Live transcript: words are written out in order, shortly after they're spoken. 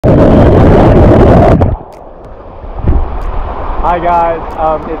Hi guys,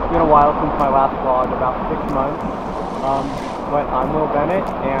 it's been a while since my last vlog, about 6 months, but I'm Will Bennett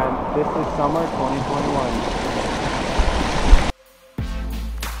and this is summer 2021.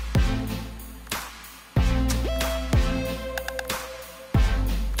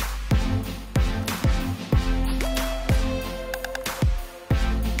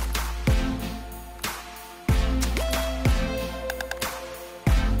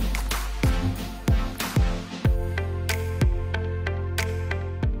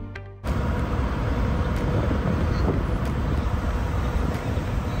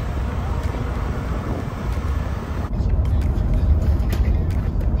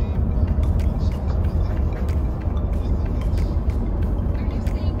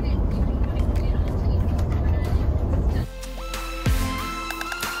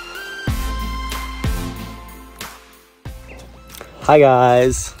 Hi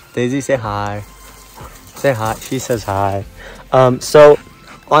guys, Daisy, say hi. Say hi. She says hi. So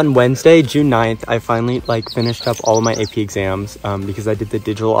on Wednesday, June 9th, I finally finished up all of my AP exams because I did the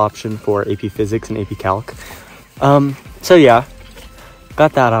digital option for AP Physics and AP Calc. So yeah,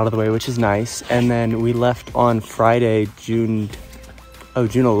 got that out of the way, which is nice. And then we left on Friday, June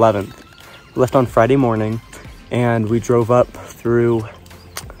 11th. We left on Friday morning and we drove up through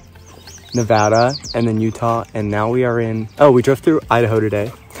Nevada and then Utah, and now we are in, we drove through Idaho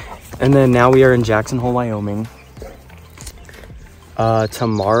today, and then now we are in Jackson Hole, Wyoming.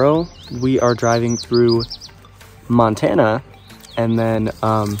 Tomorrow we are driving through Montana, and then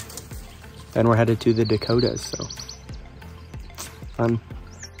we're headed to the Dakotas, so fun.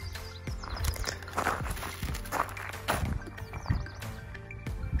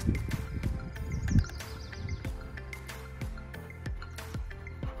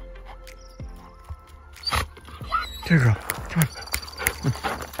 Here, girl. Come on.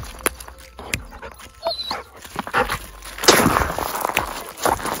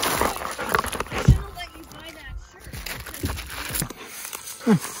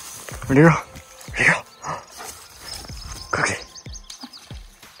 Ready, girl? Ready, girl? Cookie.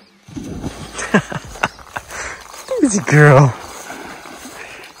 Easy, girl.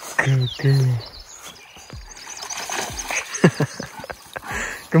 Good girl.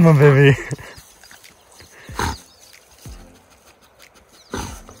 Come on, baby.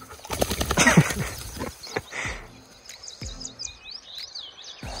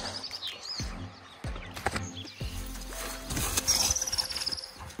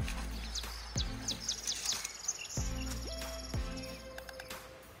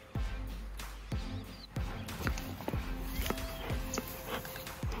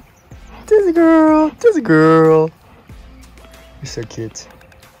 Dizzy girl, Dizzy girl. You're so cute.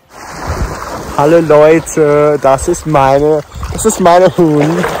 Hallo Leute, das ist meine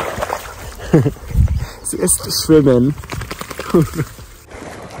Huhn. Sie ist schwimmen.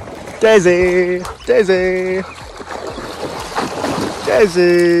 Daisy, Daisy,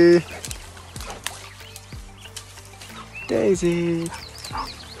 Daisy, Daisy,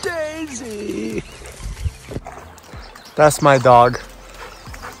 Daisy. That's my dog.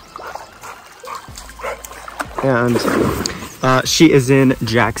 And she is in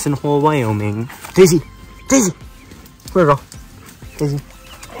Jackson Hole, Wyoming. Daisy! Daisy! Where go? Daisy.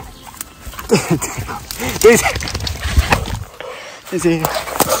 Daisy! Daisy!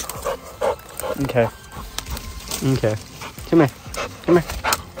 Okay. Okay. Come here. Come here.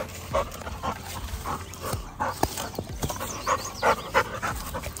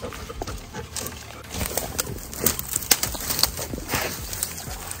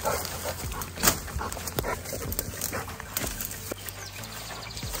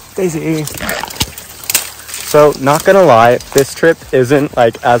 Daisy. So, not gonna lie, this trip isn't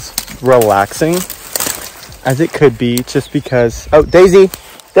as relaxing as it could be, just because, Daisy,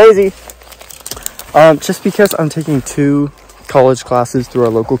 Daisy, just because I'm taking 2 college classes through our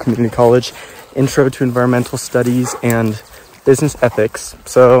local community college, Intro to Environmental Studies and Business Ethics.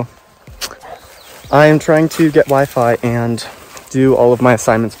 So, I am trying to get Wi-Fi and do all of my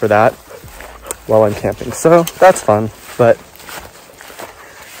assignments for that while I'm camping. So, that's fun, but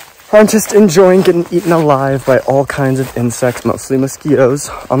I'm just enjoying getting eaten alive by all kinds of insects, mostly mosquitoes,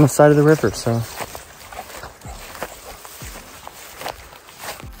 on the side of the river, so.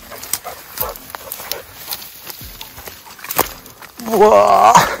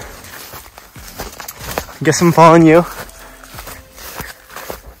 Whoa! Guess I'm following you.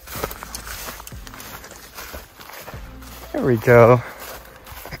 There we go.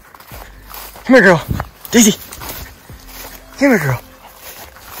 Come here, girl. Daisy. Come here, girl.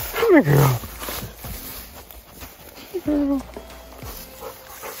 Come here, girl. Come here, girl.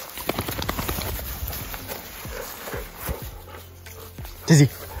 Daisy.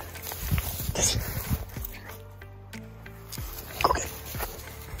 Daisy. Okay.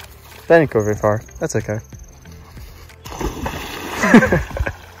 That didn't go very far. That's okay.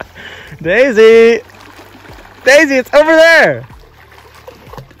 Daisy! Daisy, it's over there!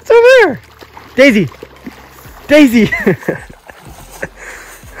 It's over there! Daisy! Daisy!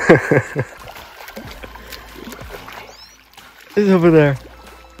 It's over there.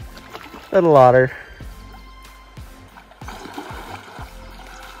 Little otter.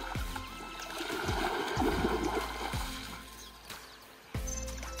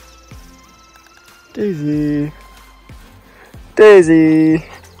 Daisy. Daisy.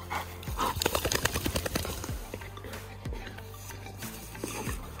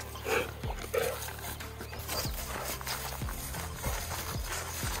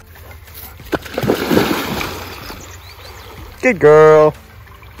 Good girl.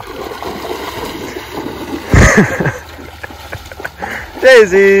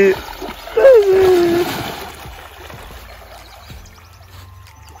 Daisy. Daisy.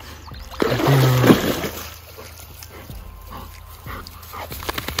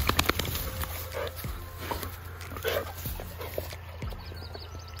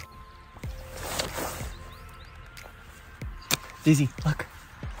 Daisy, look.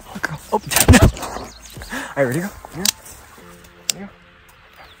 Look, girl. Oh, no. All right, ready to go? Here. Here.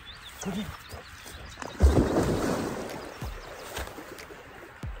 Okay.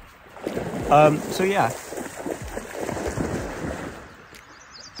 So yeah.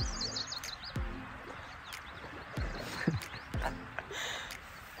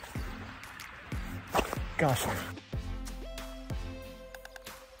 Gosh.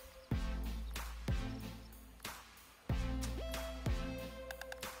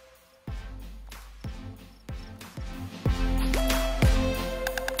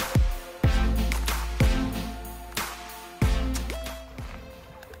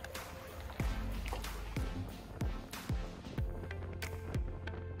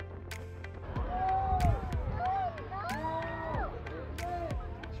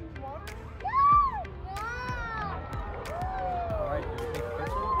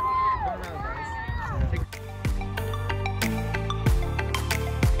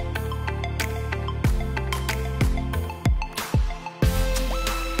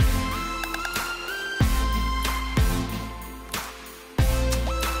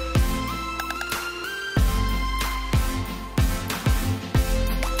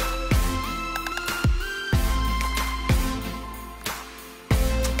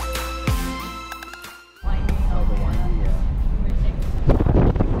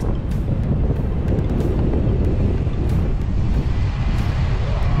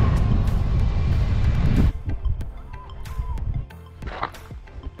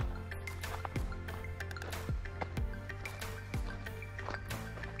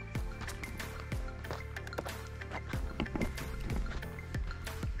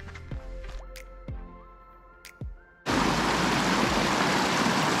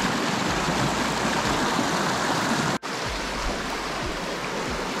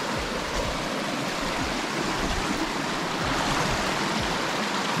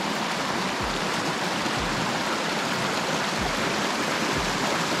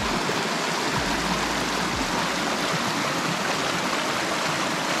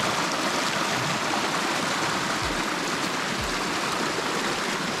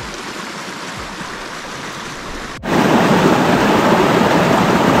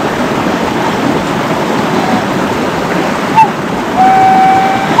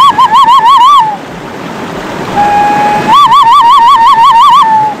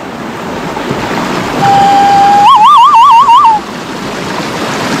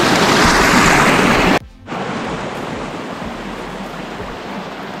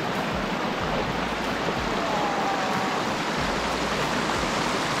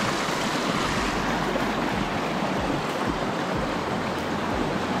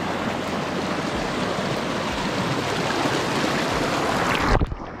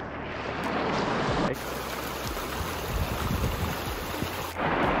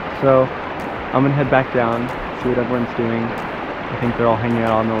 So I'm gonna head back down, see what everyone's doing. I think they're all hanging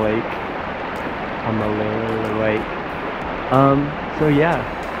out on the lake. On the lake. So yeah.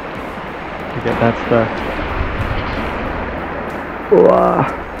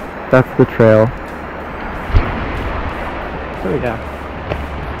 That's the trail. So yeah.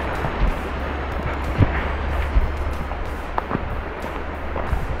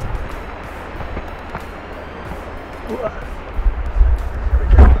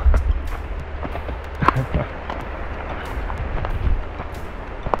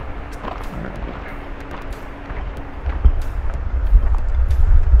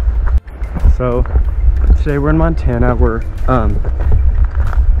 So today we're in Montana. We're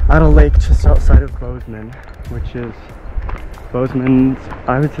at a lake just outside of Bozeman, which is Bozeman's,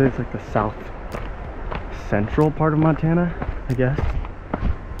 I would say it's like the south central part of Montana, I guess.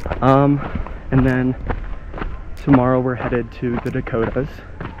 And then tomorrow we're headed to the Dakotas.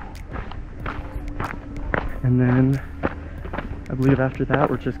 And then I believe after that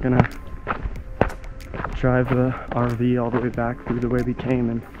we're just gonna drive the RV all the way back through the way we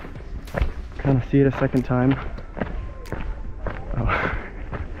came and kind of see it a second time. Oh.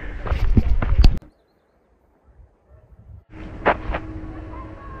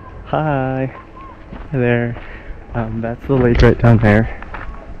 Hi. Hi there. That's the lake right down there.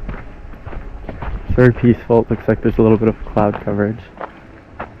 It's very peaceful. It looks like there's a little bit of cloud coverage.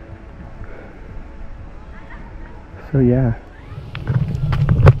 So yeah.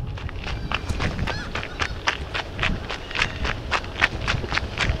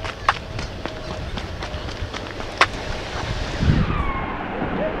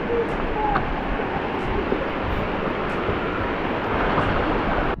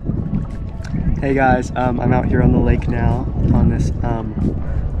 Hey guys, I'm out here on the lake now on this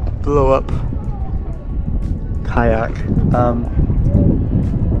blow up kayak.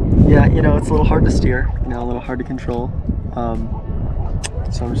 Yeah, you know, it's a little hard to steer, you know, a little hard to control.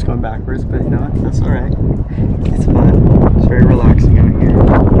 So I'm just going backwards, but you know what, that's alright. It's fun. It's very relaxing out here.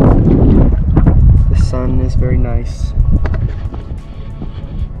 The sun is very nice.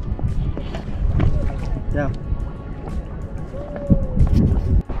 Yeah.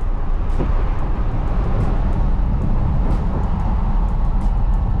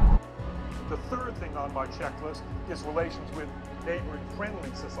 The third thing on my checklist is relations with neighboring friendly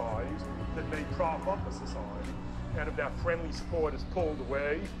societies that may prop up a society. And if that friendly support is pulled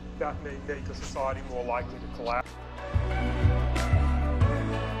away, that may make a society more likely to collapse.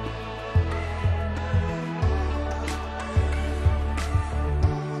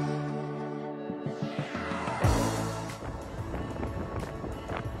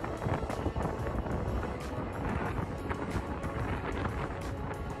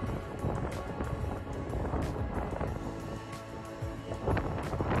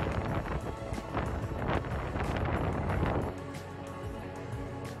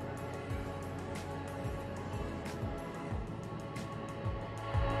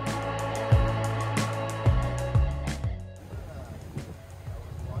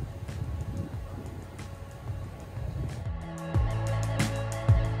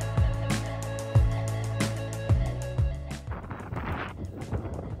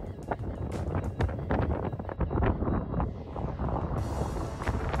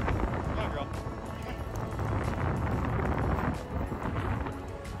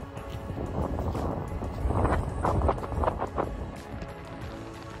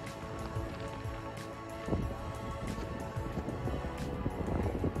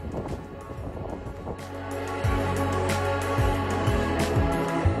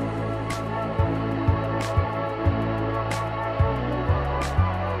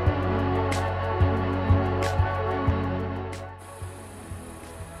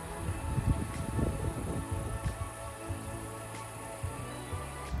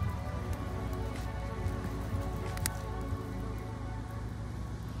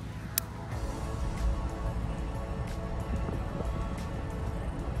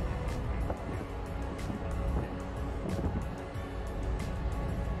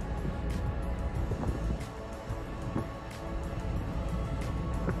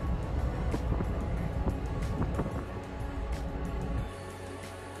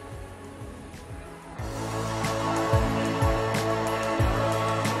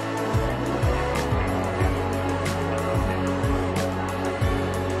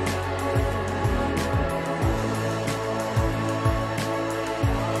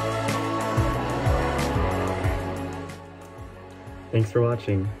 Thanks for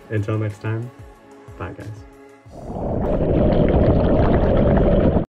watching. Until next time, bye guys.